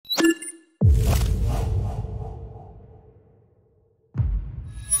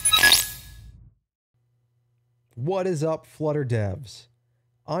What is up, Flutter devs?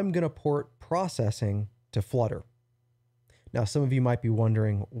 I'm going to port processing to Flutter. Now, some of you might be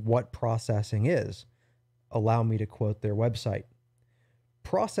wondering what processing is. Allow me to quote their website.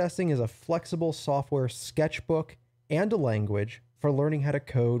 Processing is a flexible software sketchbook and a language for learning how to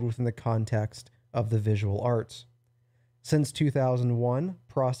code within the context of the visual arts. Since 2001,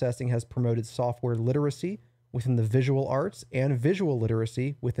 processing has promoted software literacy within the visual arts and visual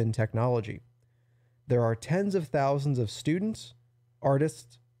literacy within technology. There are tens of thousands of students,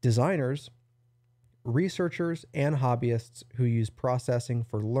 artists, designers, researchers, and hobbyists who use processing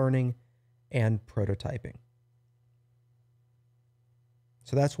for learning and prototyping.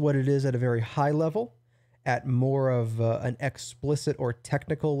 So that's what it is at a very high level. At more of an explicit or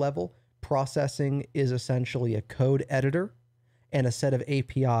technical level, processing is essentially a code editor and a set of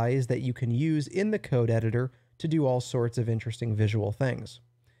APIs that you can use in the code editor to do all sorts of interesting visual things.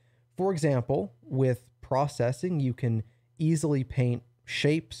 For example, with processing, you can easily paint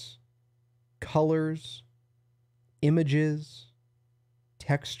shapes, colors, images,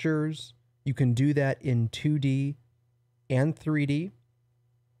 textures. You can do that in 2D and 3D.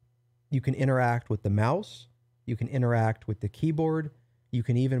 You can interact with the mouse. You can interact with the keyboard. You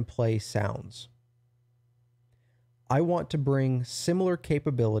can even play sounds. I want to bring similar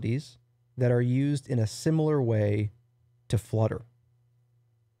capabilities that are used in a similar way to Flutter.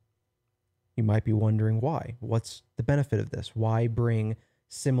 You might be wondering why. What's the benefit of this? Why bring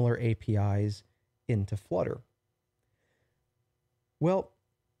similar APIs into Flutter? Well,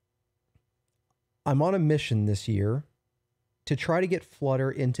 I'm on a mission this year to try to get Flutter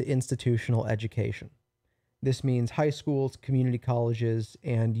into institutional education. This means high schools, community colleges,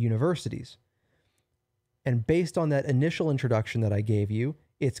 and universities. And based on that initial introduction that I gave you,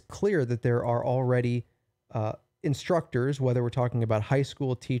 it's clear that there are already instructors, whether we're talking about high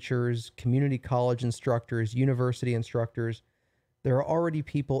school teachers, community college instructors, university instructors, there are already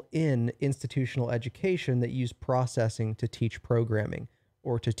people in institutional education that use processing to teach programming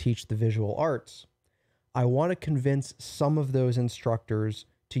or to teach the visual arts. I want to convince some of those instructors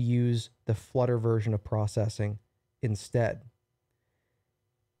to use the Flutter version of processing instead.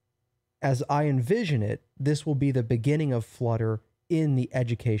 As I envision it, this will be the beginning of Flutter in the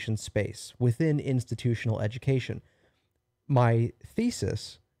education space, within institutional education. My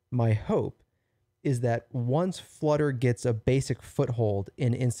thesis, my hope, is that once Flutter gets a basic foothold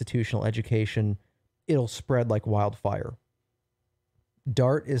in institutional education, it'll spread like wildfire.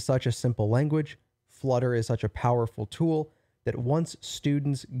 Dart is such a simple language. Flutter is such a powerful tool that once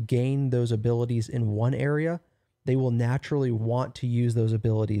students gain those abilities in one area, they will naturally want to use those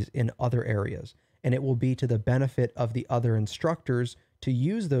abilities in other areas. And it will be to the benefit of the other instructors to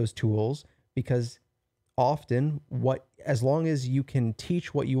use those tools, because often as long as you can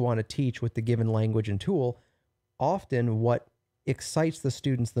teach what you want to teach with the given language and tool, often what excites the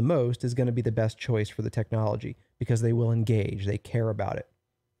students the most is going to be the best choice for the technology, because they will engage, they care about it.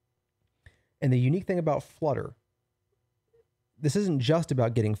 And the unique thing about Flutter, this isn't just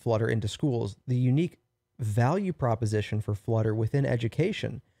about getting Flutter into schools. The unique value proposition for Flutter within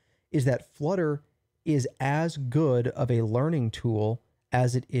education is that Flutter is as good of a learning tool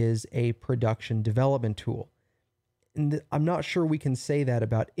as it is a production development tool. And I'm not sure we can say that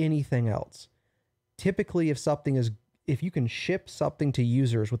about anything else. Typically, if you can ship something to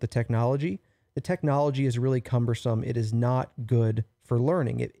users with the technology is really cumbersome. It is not good for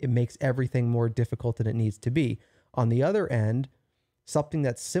learning. It makes everything more difficult than it needs to be. On the other end, something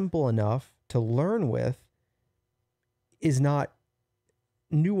that's simple enough to learn with is not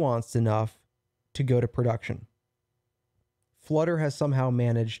nuanced enough to go to production. Flutter has somehow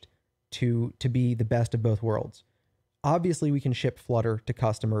managed to be the best of both worlds. Obviously, we can ship Flutter to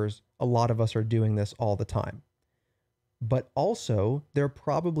customers. A lot of us are doing this all the time. But also, there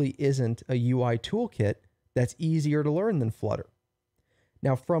probably isn't a UI toolkit that's easier to learn than Flutter.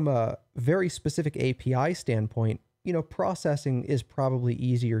 Now, from a very specific API standpoint, processing is probably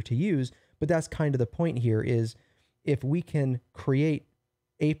easier to use, but that's kind of the point here is if we can create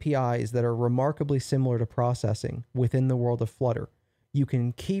APIs that are remarkably similar to processing within the world of Flutter, you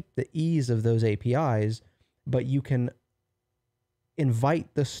can keep the ease of those APIs, but you can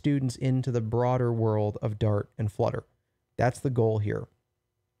invite the students into the broader world of Dart and Flutter. That's the goal here.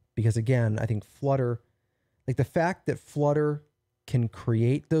 Because again, I think Flutter, like the fact that Flutter can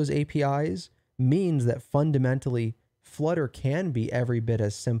create those APIs means that fundamentally Flutter can be every bit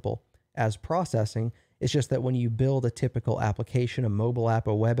as simple as processing. It's just that when you build a typical application, a mobile app,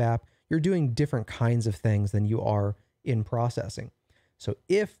 a web app, you're doing different kinds of things than you are in processing. So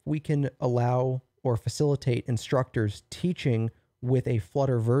if we can allow or facilitate instructors teaching with a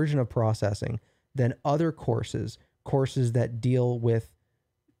Flutter version of processing, than other courses, courses that deal with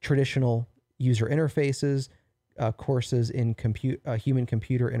traditional user interfaces, courses in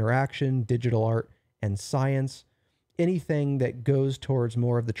human-computer interaction, digital art, and science. Anything that goes towards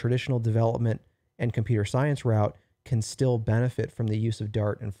more of the traditional development and computer science route can still benefit from the use of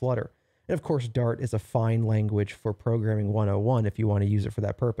Dart and Flutter. And of course, Dart is a fine language for programming 101 if you want to use it for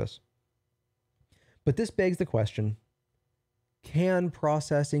that purpose. But this begs the question, can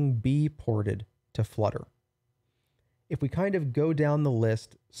processing be ported to Flutter? If we kind of go down the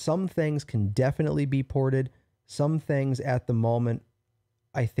list, some things can definitely be ported. Some things at the moment,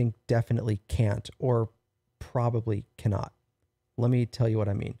 I think definitely can't or probably cannot. Let me tell you what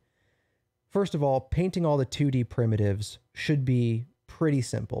I mean. First of all, painting all the 2D primitives should be pretty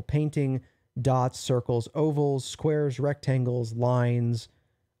simple. Painting dots, circles, ovals, squares, rectangles, lines,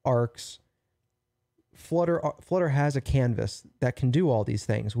 arcs. Flutter has a canvas that can do all these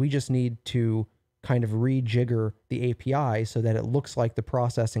things. We just need to kind of rejigger the API so that it looks like the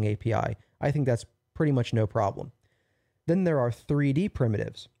processing API. I think that's pretty much no problem. Then there are 3D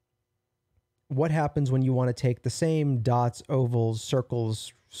primitives. What happens when you want to take the same dots, ovals,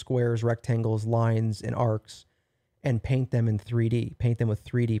 circles, squares, rectangles, lines, and arcs and paint them in 3D, paint them with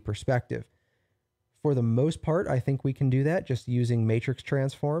 3D perspective? For the most part, I think we can do that just using matrix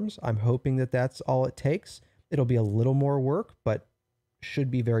transforms. I'm hoping that that's all it takes. It'll be a little more work, but should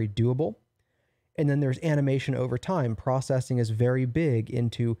be very doable. And then there's animation over time. Processing is very big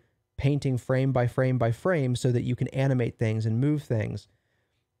into painting frame by frame by frame so that you can animate things and move things.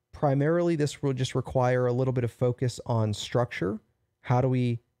 Primarily, this will just require a little bit of focus on structure. How do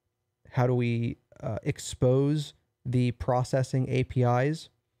we expose the processing APIs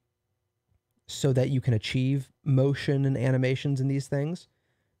so that you can achieve motion and animations in these things?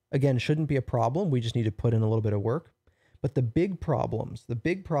 Again, shouldn't be a problem. We just need to put in a little bit of work. But the big problems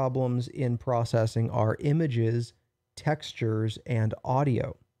in processing are images, textures, and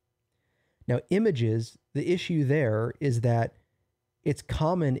audio. Now, images, the issue there is that it's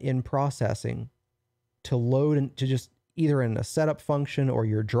common in processing to load and to just either in a setup function or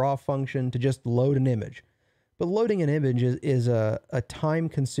your draw function to just load an image. But loading an image is a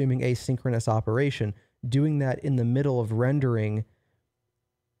time-consuming asynchronous operation. Doing that in the middle of rendering,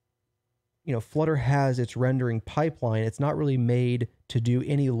 Flutter has its rendering pipeline. It's not really made to do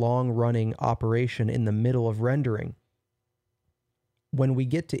any long-running operation in the middle of rendering. When we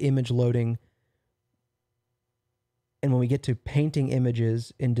get to image loading and when we get to painting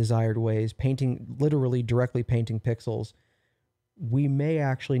images in desired ways, literally directly painting pixels, we may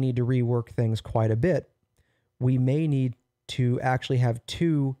actually need to rework things quite a bit. We may need to actually have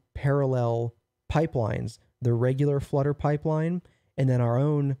two parallel pipelines, the regular Flutter pipeline and then our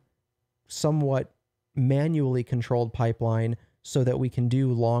own somewhat manually controlled pipeline so that we can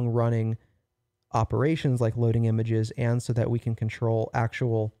do long-running operations like loading images and so that we can control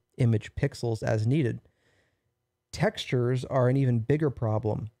actual image pixels as needed. Textures are an even bigger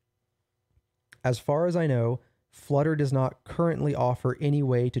problem. As far as I know, Flutter does not currently offer any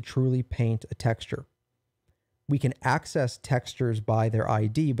way to truly paint a texture. We can access textures by their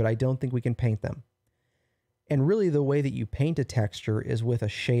ID, but I don't think we can paint them. And really the way that you paint a texture is with a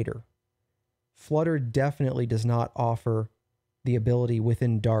shader. Flutter definitely does not offer the ability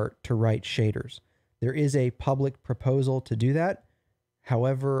within Dart to write shaders. There is a public proposal to do that.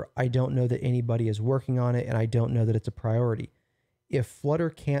 However, I don't know that anybody is working on it, and I don't know that it's a priority. If Flutter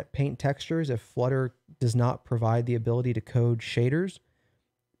can't paint textures, if Flutter does not provide the ability to code shaders,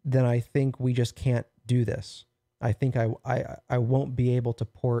 then I think we just can't do this. I think I won't be able to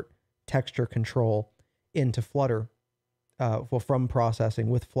port texture control into Flutter, from processing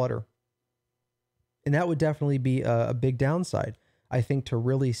with Flutter. And that would definitely be a big downside. I think to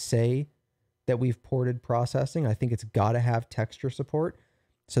really say that we've ported processing, I think it's got to have texture support.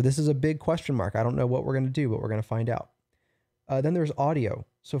 So this is a big question mark. I don't know what we're going to do, but we're going to find out. Then there's audio.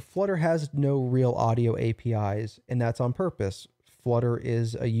 So Flutter has no real audio APIs, and that's on purpose. Flutter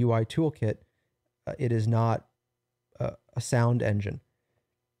is a UI toolkit. It is not a sound engine.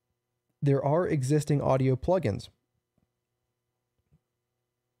 There are existing audio plugins.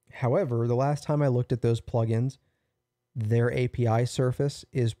 However, the last time I looked at those plugins, their API surface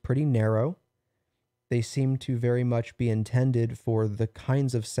is pretty narrow. They seem to very much be intended for the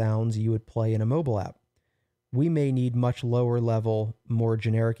kinds of sounds you would play in a mobile app. We may need much lower level, more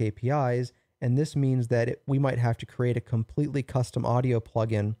generic APIs, and this means that we might have to create a completely custom audio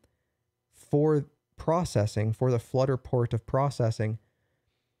plugin for processing, for the Flutter port of processing.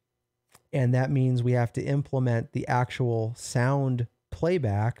 And that means we have to implement the actual sound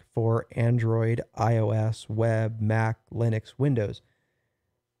playback for Android, iOS, web, Mac, Linux, Windows.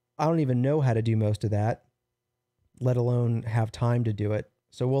 I don't even know how to do most of that, let alone have time to do it.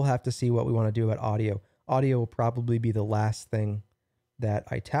 So we'll have to see what we want to do about audio. Audio will probably be the last thing that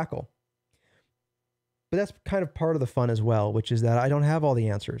I tackle. But that's kind of part of the fun as well, which is that I don't have all the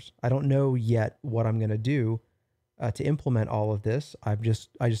answers. I don't know yet what I'm going to do to implement all of this. I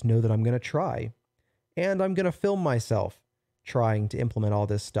just know that I'm going to try. And I'm going to film myself trying to implement all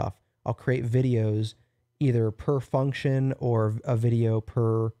this stuff. I'll create videos either per function or a video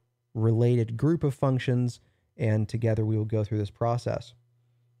per related group of functions, and together we will go through this process.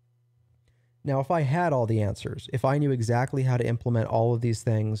 Now, if I had all the answers, if I knew exactly how to implement all of these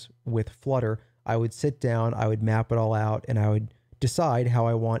things with Flutter, I would sit down, I would map it all out, and I would decide how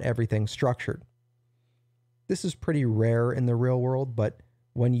I want everything structured. This is pretty rare in the real world, but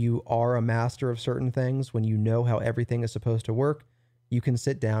when you are a master of certain things, when you know how everything is supposed to work, you can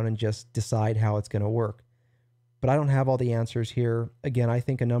sit down and just decide how it's going to work. But I don't have all the answers here. Again, I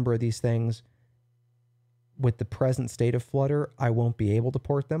think a number of these things, with the present state of Flutter, I won't be able to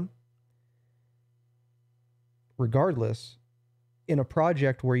port them. Regardless, in a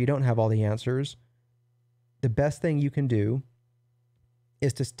project where you don't have all the answers, the best thing you can do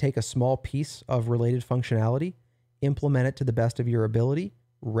is to take a small piece of related functionality, implement it to the best of your ability,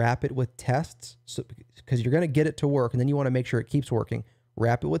 wrap it with tests, because you're going to get it to work, and then you want to make sure it keeps working.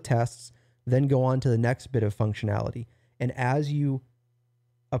 Wrap it with tests, then go on to the next bit of functionality. And as you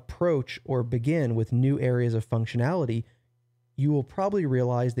approach or begin with new areas of functionality, you will probably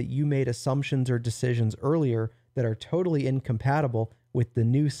realize that you made assumptions or decisions earlier that are totally incompatible with the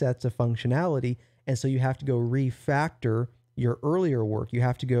new sets of functionality. And so you have to go refactor your earlier work. You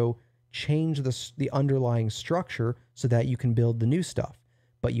have to go change the underlying structure so that you can build the new stuff.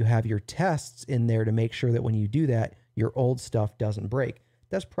 But you have your tests in there to make sure that when you do that, your old stuff doesn't break.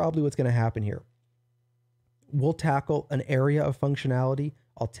 That's probably what's going to happen here. We'll tackle an area of functionality.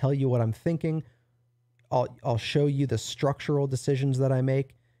 I'll tell you what I'm thinking. I'll show you the structural decisions that I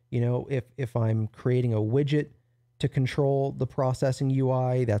make. You know, if I'm creating a widget to control the processing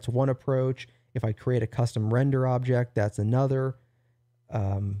UI, that's one approach. If I create a custom render object, that's another.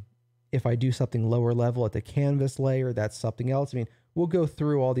 If I do something lower level at the canvas layer, that's something else. I mean, we'll go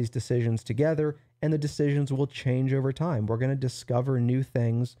through all these decisions together, and the decisions will change over time. We're going to discover new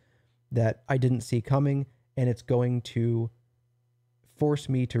things that I didn't see coming, and it's going to force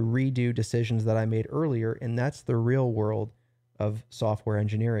me to redo decisions that I made earlier, and that's the real world of software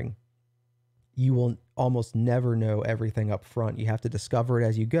engineering. You will almost never know everything up front. You have to discover it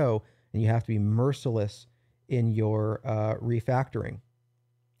as you go, and you have to be merciless in your refactoring.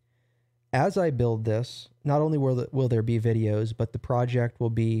 As I build this, not only will there be videos, but the project will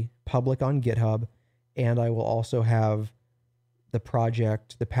be public on GitHub, and I will also have the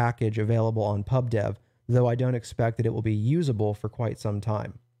package available on PubDev, though I don't expect that it will be usable for quite some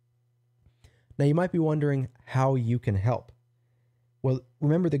time. Now, you might be wondering how you can help. Well,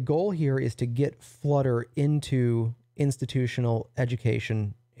 remember, the goal here is to get Flutter into institutional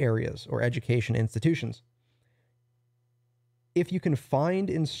education areas or education institutions. If you can find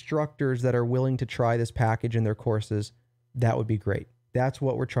instructors that are willing to try this package in their courses, that would be great. That's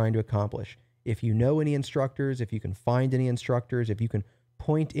what we're trying to accomplish. If you know any instructors, if you can find any instructors, if you can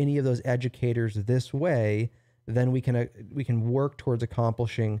point any of those educators this way, then we can work towards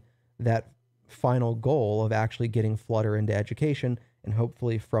accomplishing that final goal of actually getting Flutter into education, and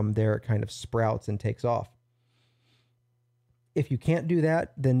hopefully from there it kind of sprouts and takes off. If you can't do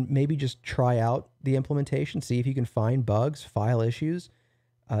that, then maybe just try out the implementation, see if you can find bugs, file issues.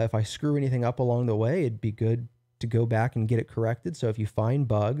 If I screw anything up along the way, it'd be good to go back and get it corrected. So if you find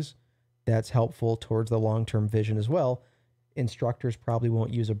bugs, that's helpful towards the long-term vision as well. Instructors probably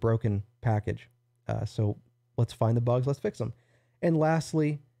won't use a broken package. So let's find the bugs, let's fix them. And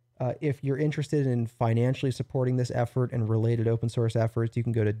lastly, if you're interested in financially supporting this effort and related open source efforts, you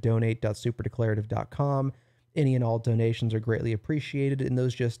can go to donate.superdeclarative.com. Any and all donations are greatly appreciated, and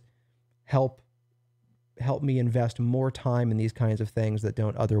those just help me invest more time in these kinds of things that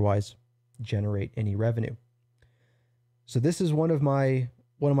don't otherwise generate any revenue. So this is one of my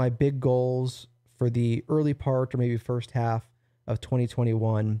big goals for the early part, or maybe first half of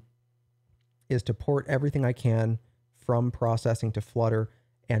 2021, is to port everything I can from processing to Flutter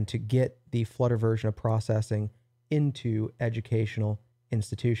and to get the Flutter version of processing into educational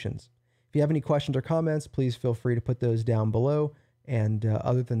institutions. If you have any questions or comments, please feel free to put those down below. And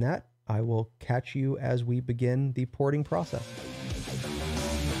other than that, I will catch you as we begin the porting process.